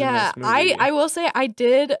characters in this movie. I will say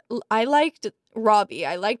I liked Robbie.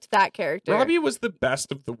 I liked that character. Robbie was the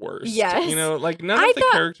best of the worst. Yes. You know, like none of the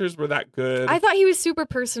characters were that good. I thought he was super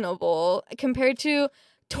personable compared to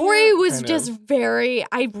Tori was just very,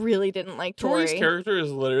 I really didn't like Tori. Tori's character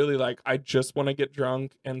is literally like, I just want to get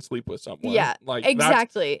drunk and sleep with someone. Yeah, like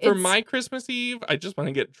exactly. For my Christmas Eve, I just want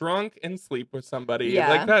to get drunk and sleep with somebody.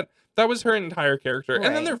 Yeah. Like that was her entire character. Right.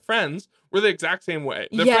 And then their friends were the exact same way.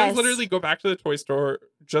 The friends literally go back to the toy store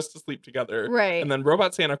just to sleep together. Right. And then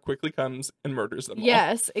Robot Santa quickly comes and murders them all.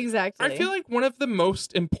 Yes, exactly. I feel like one of the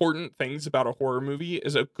most important things about a horror movie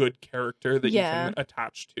is a good character that you can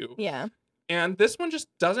attach to. Yeah. And this one just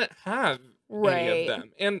doesn't have any of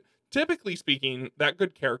them. And typically speaking, that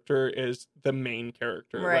good character is the main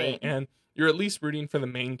character, right? And you're at least rooting for the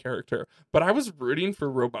main character. But I was rooting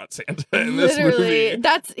for Robot Santa in this movie.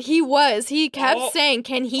 He kept saying,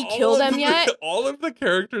 can he kill them yet? All of the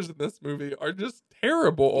characters in this movie are just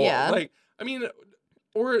terrible. Yeah. Like, I mean,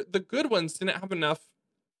 or the good ones didn't have enough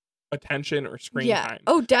attention or screen time.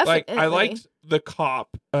 Oh, definitely. Like, I liked the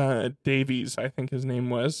cop, Davies, I think his name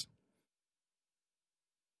was.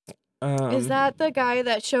 Is that the guy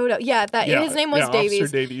that showed up? Yeah, his name was Davies.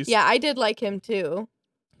 Officer Davies. Yeah, I did like him too.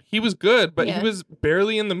 He was good, but he was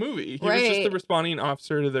barely in the movie. He was just the responding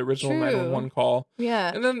officer to the original 911 call.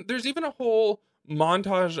 Yeah. And then there's even a whole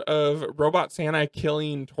montage of Robot Santa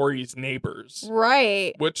killing Tori's neighbors.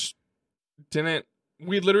 Right. Which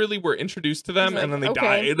we literally were introduced to them and then they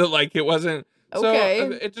died. Like, it wasn't. So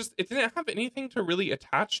it didn't have anything to really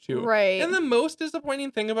attach to. Right. And the most disappointing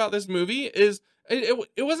thing about this movie is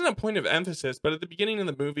it wasn't a point of emphasis, but at the beginning of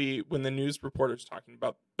the movie, when the news reporter's talking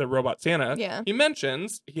about the Robot Santa, he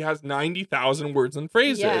mentions he has 90,000 words and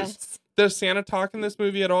phrases. Yes. Does Santa talk in this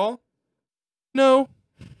movie at all? No.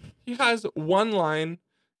 He has one line,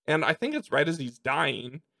 and I think it's right as he's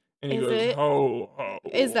dying. And he goes, ho, ho.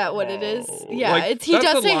 Is that what it is? Yeah, like, he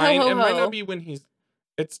does say ho, ho, ho. It might not be when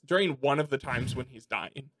it's during one of the times when he's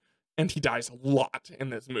dying. And he dies a lot in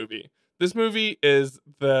this movie. This movie is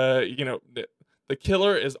the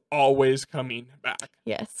killer is always coming back.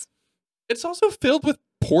 Yes. It's also filled with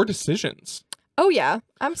poor decisions. Oh, yeah.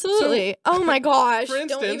 Absolutely. Oh, my gosh. For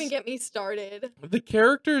instance, don't even get me started. The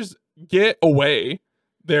characters get away.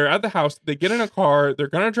 They're at the house. They get in a car. They're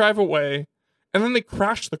going to drive away. And then they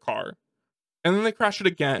crash the car. And then they crash it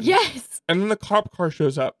again. Yes. And then the cop car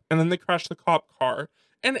shows up. And then they crash the cop car.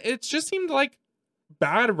 And it just seemed like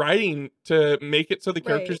bad writing to make it so the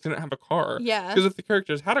characters didn't have a car. Yeah. Because if the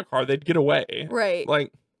characters had a car, they'd get away. Right.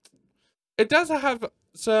 Like, it does have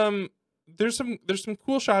there's some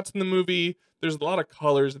cool shots in the movie. There's a lot of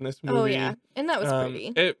colors in this movie. Oh, yeah. And that was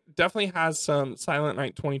pretty. It definitely has some Silent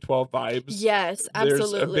Night 2012 vibes. Yes,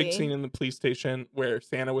 absolutely. There's a big scene in the police station where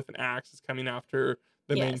Santa with an axe is coming after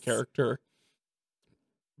the main character.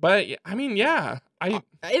 But, I mean, it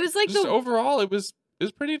was like overall, it was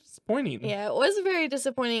pretty disappointing. Yeah, it was very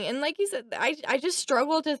disappointing. And like you said, I just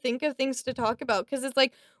struggle to think of things to talk about because it's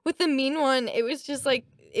like with the mean one, it was just like,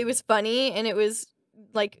 it was funny and it was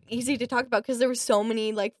like easy to talk about because there were so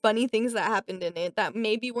many like funny things that happened in it that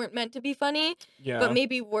maybe weren't meant to be funny, but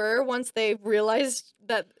maybe were once they realized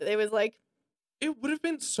that it was like. It would have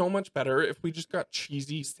been so much better if we just got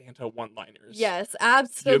cheesy Santa one-liners. Yes,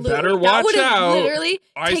 absolutely. You better watch out. Literally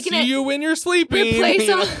I see you when you're sleeping.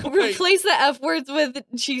 Replace the F words with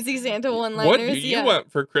cheesy Santa one-liners. What do you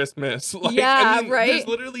want for Christmas? Like, I mean, there's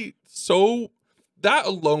literally that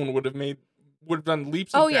alone would have done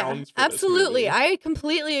leaps and bounds. For absolutely. This movie. I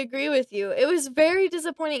completely agree with you. It was very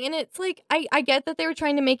disappointing, and it's like I get that they were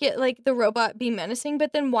trying to make it like the robot be menacing,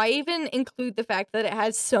 but then why even include the fact that it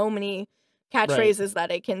has so many catchphrases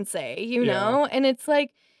that it can say, you know? And it's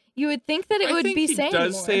like, you would think that it would be saying more. He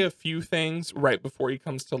does say a few things right before he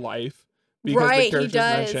comes to life. Because the characters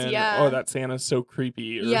mention, that Santa's so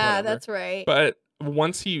creepy. Or whatever. That's right. But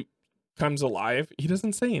once he comes alive, he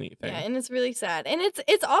doesn't say anything. Yeah, and it's really sad. And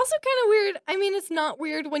it's also kind of weird. I mean, it's not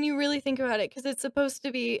weird when you really think about it, because it's supposed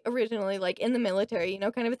to be originally, like, in the military,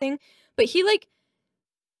 kind of a thing. But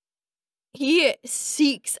he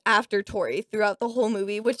seeks after Tori throughout the whole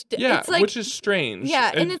movie, which it's like, which is strange.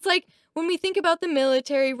 Yeah, and it's like, when we think about the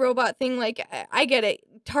military robot thing, like, I get it.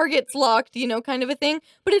 Target's locked, kind of a thing.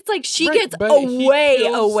 But it's like, she gets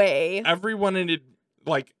away. Everyone in it,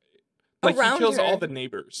 like he kills all the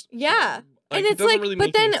neighbors. Yeah. Like, and it's like, really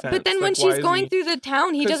but then when she's going through the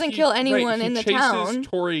town, he doesn't kill anyone in the town. He chases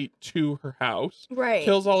Tori to her house. Right.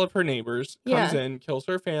 Kills all of her neighbors. Comes in, kills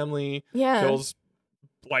her family. Yeah. Kills,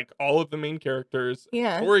 like, all of the main characters.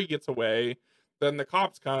 Yeah. Tori gets away. Then the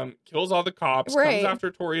cops come, kills all the cops, comes after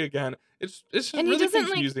Tori again. It's just and really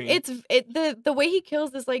confusing. The way he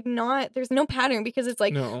kills is like there's no pattern, because it's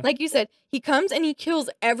like like you said, he comes and he kills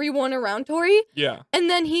everyone around Tori. Yeah. And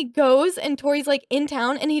then he goes and Tori's like in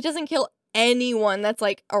town and he doesn't kill anyone that's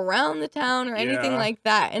like around the town or anything like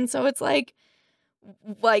that. And so it's like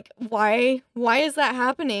why is that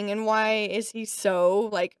happening, and why is he so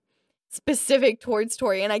like specific towards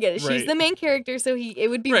Tori? And I get it, she's the main character, so it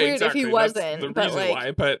would be weird if he wasn't. That's the but reason like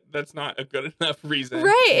why, but that's not a good enough reason.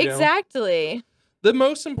 Right, exactly. The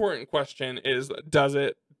most important question is, does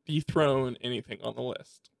it dethrone anything on the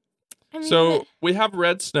list? I mean, so we have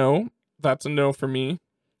Red Snow. That's a no for me.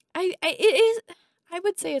 It is. I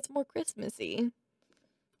would say it's more Christmassy.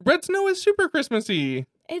 Red Snow is super Christmassy.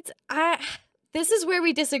 This is where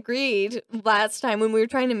we disagreed last time when we were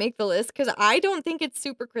trying to make the list, because I don't think it's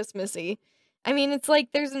super Christmassy. I mean, it's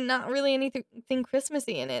like there's not really anything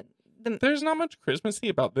Christmassy in it. There's not much Christmassy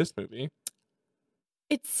about this movie.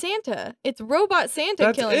 It's Santa. It's robot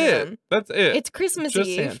Santa killing them. That's it. It's Christmas Eve.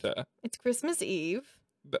 Just Santa. It's Christmas Eve.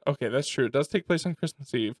 Okay, that's true. It does take place on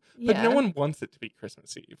Christmas Eve. But no one wants it to be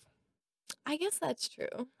Christmas Eve. I guess that's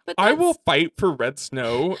true. But I will fight for Red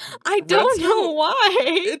Snow. I don't know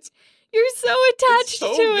why. You're so attached to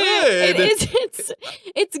it.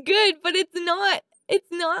 It's good, but it's not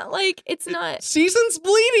Seasons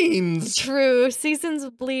Bleedings. True. Seasons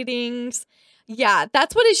Bleedings. Yeah,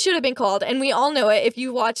 that's what it should have been called, and we all know it. If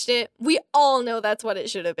you watched it, we all know that's what it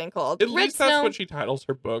should have been called. At least that's what she titles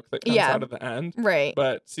her book that comes out of the end. Right.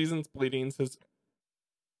 But Seasons Bleedings is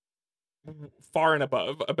far and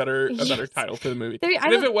above a better title for the movie.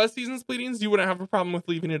 And if it was Seasons Bleedings, you wouldn't have a problem with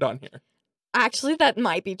leaving it on here. Actually, that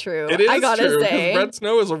might be true. It is I gotta true, say, Red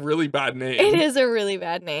Snow is a really bad name. It is a really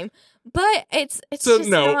bad name, but it's so just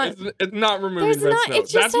no, not, it's not removing Red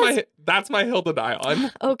Snow. That's my hill to die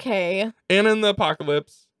on. Okay. Anna and the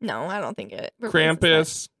Apocalypse. No, I don't think it.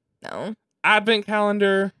 Krampus. No. Advent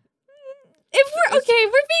Calendar.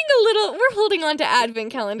 We're holding on to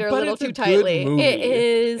Advent Calendar a little too tightly. It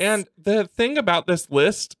is. And the thing about this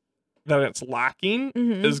list that it's lacking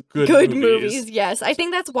is good movies. Yes, I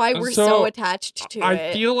think that's why we're so attached to it.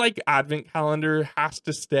 I feel like Advent Calendar has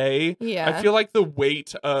to stay. Yeah. I feel like the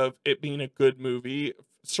weight of it being a good movie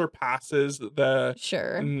surpasses the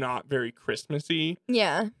not very Christmassy.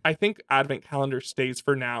 Yeah. I think Advent Calendar stays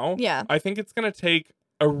for now. Yeah. I think it's going to take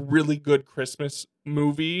a really good Christmas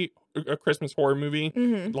movie, a Christmas horror movie,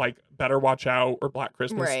 like Better Watch Out or Black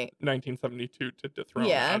Christmas 1972 to dethrone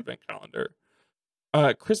Advent Calendar.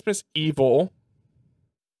 Christmas Evil.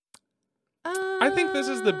 I think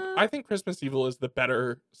Christmas Evil is the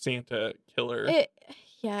better Santa killer.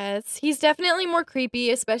 Yes, he's definitely more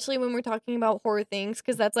creepy, especially when we're talking about horror things,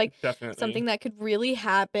 because that's like something that could really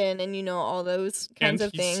happen, and all those kinds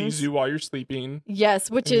of things. And he sees you while you're sleeping. Yes,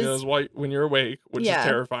 which is he knows when you're awake, which is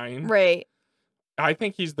terrifying. Right. I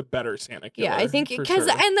think he's the better Santa killer. Yeah, I think because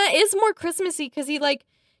and that is more Christmassy, because he like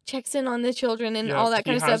checks in on the children and all that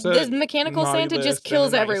kind of stuff. This mechanical Santa just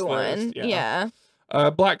kills everyone. Yeah.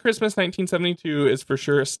 Black Christmas 1972 is for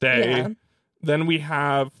sure a stay. Yeah. Then we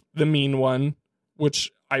have The Mean One,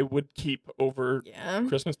 which I would keep over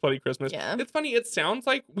Christmas Bloody Christmas. Yeah. It's funny. It sounds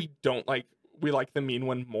like we like The Mean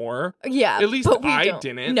One more. Yeah. At least I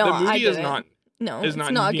didn't. No, the movie is not. No, it's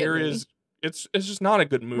not near as. It's just not a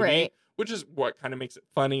good movie. Right. Which is what kind of makes it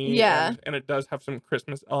funny. Yeah. And it does have some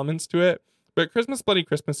Christmas elements to it. But Christmas Bloody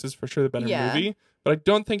Christmas is for sure the better movie. But I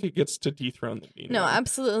don't think it gets to dethrone The Mean One. No,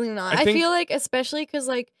 absolutely not. I feel like, especially because,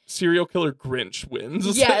 like... Serial Killer Grinch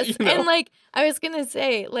wins. Yes, and, like, I was going to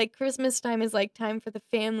say, like, Christmas time is, like, time for the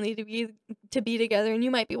family to be together, and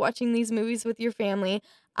you might be watching these movies with your family.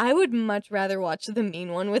 I would much rather watch The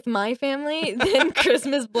Mean One with my family than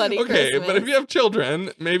Christmas Bloody Christmas. Okay, but if you have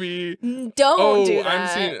children, maybe... Don't do that. I'm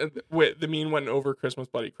seeing The Mean One over Christmas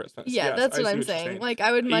Bloody Christmas. Yeah, yes, that's what I'm saying. Like,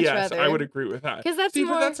 I would much rather. Yes, I would agree with that. Because that's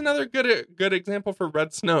that's another good example for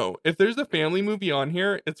Red Snow. If there's a family movie on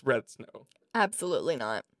here, it's Red Snow. Absolutely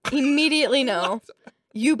not. Immediately no.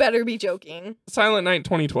 You better be joking. Silent Night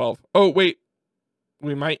 2012. Oh, wait.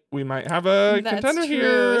 We might have a That's contender true.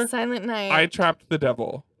 here. Silent Night. I Trapped the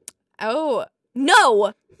Devil. Oh,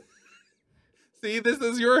 no. See, this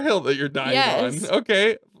is your hill that you're dying Yes. on.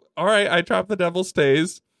 Okay. All right. I Trapped the Devil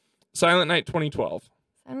stays. Silent Night 2012.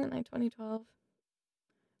 Silent Night 2012.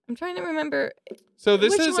 I'm trying to remember. So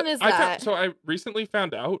this Which one is that? I recently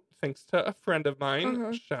found out, thanks to a friend of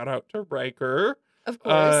mine, shout out to Riker, of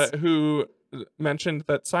course, who mentioned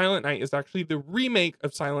that Silent Night is actually the remake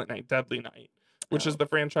of Silent Night Deadly Night, which is the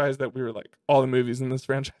franchise that we were like, all the movies in this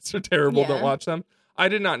franchise are terrible, don't watch them. I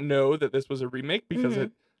did not know that this was a remake because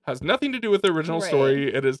it has nothing to do with the original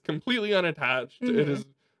story. It is completely unattached. It is,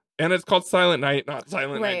 and it's called Silent Night, not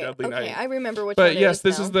Silent Night Deadly Night. I remember which but one yes,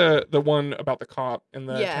 this now. is the one about the cop in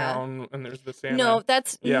the town, and there's the Santa. No,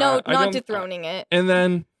 that's not dethroning it. And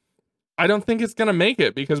then I don't think it's gonna make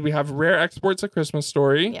it because we have Rare Exports: A Christmas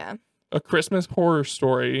Story, A Christmas Horror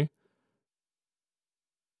Story,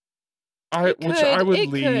 which I would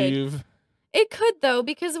leave. It could though,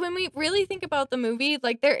 because when we really think about the movie,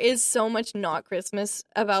 like there is so much not Christmas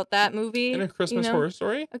about that movie. In A Christmas Horror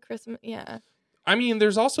Story, A Christmas, I mean,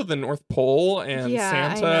 there's also the North Pole and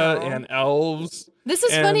Santa and elves. This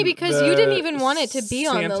is funny because you didn't even want it to be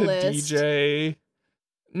on the list. Santa DJ.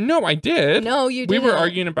 No, I did. No, you didn't. We were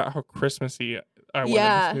arguing about how Christmassy I wanted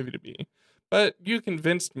this movie to be. But you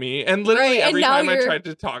convinced me. And literally every time I tried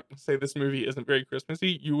to say this movie isn't very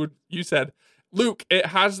Christmassy, you said, Luke, it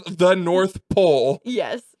has the North Pole.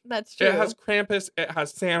 Yes, that's true. It has Krampus. It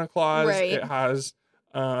has Santa Claus. It has...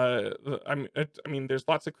 I mean, there's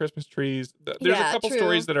lots of Christmas trees. There's a couple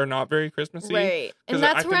stories that are not very Christmassy, right? And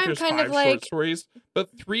that's where I'm kind of like short stories, but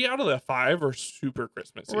 3 out of the 5 are super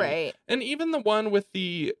Christmassy, right? And even the one with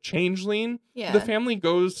the changeling, the family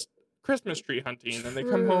goes Christmas tree hunting, and they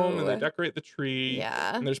come home and they decorate the tree,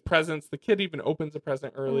 and there's presents. The kid even opens a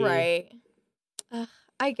present early, right?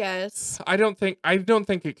 I guess I don't think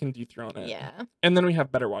it can dethrone it. Yeah, and then we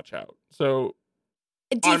have Better Watch Out. So.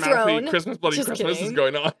 Dethrone. Christmas Bloody Just Christmas kidding. is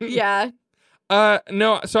going on. Yeah.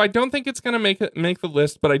 No, so I don't think it's gonna make the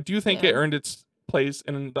list, but I do think it earned its place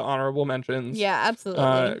in the honorable mentions. Yeah,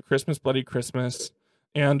 absolutely. Christmas Bloody Christmas,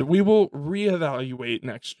 and we will reevaluate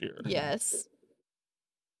next year. Yes.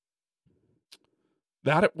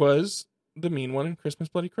 That it was the mean one in Christmas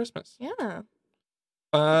Bloody Christmas. Yeah.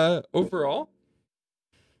 Overall,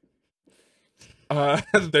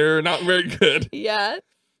 they're not very good. Yeah.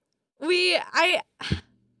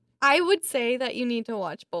 I would say that you need to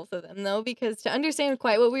watch both of them though, because to understand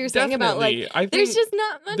quite what we were saying about there's just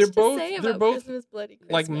not much to say about Christmas Bloody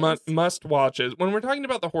Christmas. Like must watches. When we're talking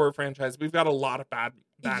about the horror franchise, we've got a lot of bad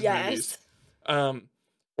movies.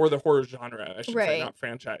 Or the horror genre, I should say, not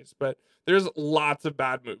franchise. But there's lots of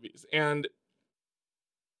bad movies, and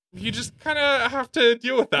you just kind of have to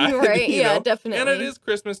deal with that. Right? Yeah, know? Definitely. And it is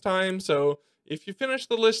Christmas time, so if you finish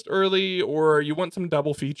the list early or you want some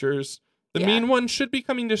double features, the mean one should be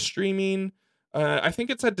coming to streaming. I think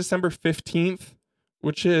it's at December 15th,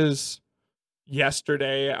 which is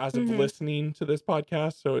yesterday as of listening to this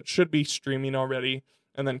podcast. So it should be streaming already.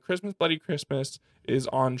 And then Christmas Bloody Christmas is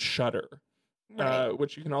on Shudder,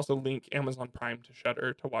 which you can also link Amazon Prime to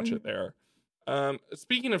Shudder to watch it there.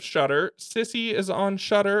 Speaking of Shudder, Sissy is on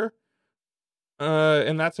Shudder.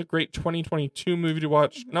 And that's a great 2022 movie to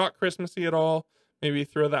watch. Not Christmassy at all. Maybe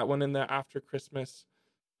throw that one in the after Christmas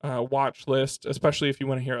watch list, especially if you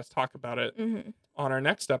want to hear us talk about it on our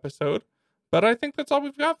next episode. But I think that's all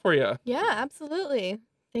we've got for you. Yeah, absolutely.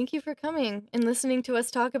 Thank you for coming and listening to us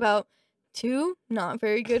talk about 2 not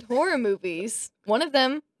very good horror movies. One of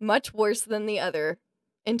them much worse than the other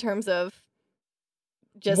in terms of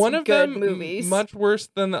just one of good them movies. Much worse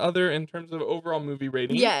than the other in terms of overall movie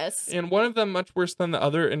rating. Yes. And one of them much worse than the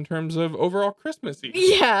other in terms of overall Christmassy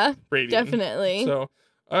rating. Definitely. So,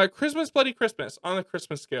 Christmas Bloody Christmas, on the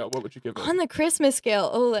Christmas scale, what would you give it? On the Christmas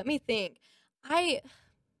scale, let me think.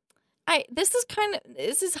 This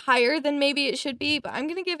is higher than maybe it should be, but I'm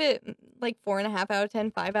gonna give it like 4.5 out of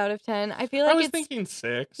 10, 5 out of 10. I feel like I was thinking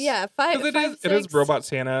 6. Yeah, 5. It is Robot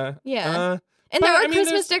Santa. Yeah, and there are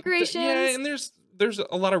Christmas decorations. Yeah, and there's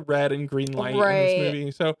a lot of red and green light in this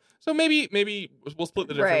movie. So maybe we'll split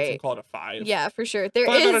the difference and call it a 5. Yeah, for sure. 5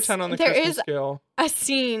 out of 10 on the Christmas scale.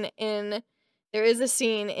 There is a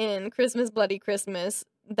scene in Christmas Bloody Christmas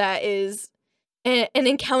that is an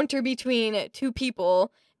encounter between 2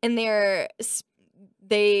 people, and they're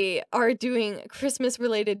they are doing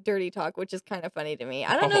Christmas-related dirty talk, which is kind of funny to me.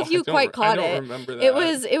 I don't know if you I caught it. I don't remember that.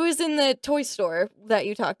 It was in the toy store that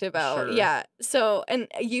you talked about. Sure. Yeah. So, and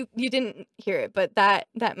you didn't hear it, but that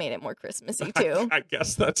made it more Christmassy too. I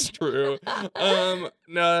guess that's true.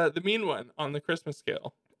 No, the mean one on the Christmas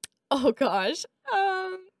scale. Oh gosh.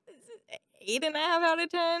 8.5 out of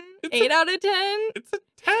 10. It's 8 out of 10. It's a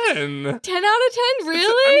 10. 10 out of 10.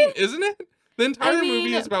 Really? Isn't it? The entire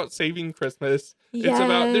movie is about saving Christmas. Yes. It's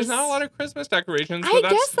about, there's not a lot of Christmas decorations, I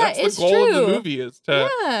but guess that's the goal of the movie, is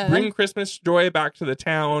to bring Christmas joy back to the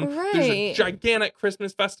town. Right. There's a gigantic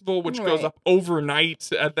Christmas festival, which goes up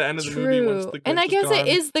overnight at the end of the movie once the Grinch And I guess is gone. It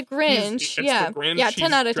is the Grinch. It's the Grinch. Yeah,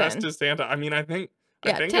 10 out of 10. Dressed as Santa. I mean, I think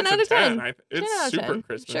 10 it's out a of 10. 10. 10 It's out of super 10.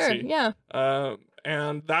 Christmassy. Sure, yeah.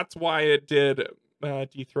 And that's why it did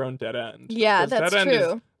dethrone Dead End. Yeah, that's Dead true.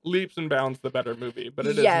 End is leaps and bounds the better movie, but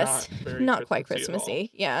it is not quite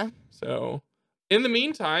Christmassy. Yeah. So, in the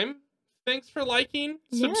meantime, thanks for liking,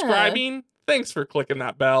 subscribing. Thanks for clicking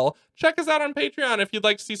that bell. Check us out on Patreon if you'd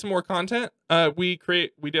like to see some more content. We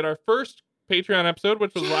did our first Patreon episode,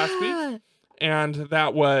 which was last week, and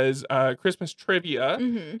that was Christmas trivia.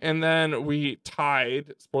 Mm-hmm. And then we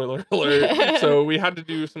tied, spoiler alert, so we had to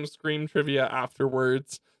do some Scream trivia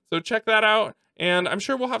afterwards. So check that out. And I'm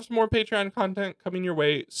sure we'll have some more Patreon content coming your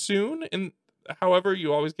way soon. And however,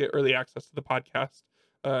 you always get early access to the podcast,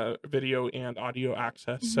 video and audio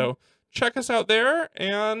access. Mm-hmm. So check us out there,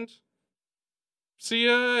 and see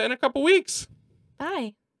you in a couple weeks.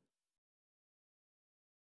 Bye.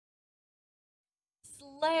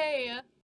 Slay.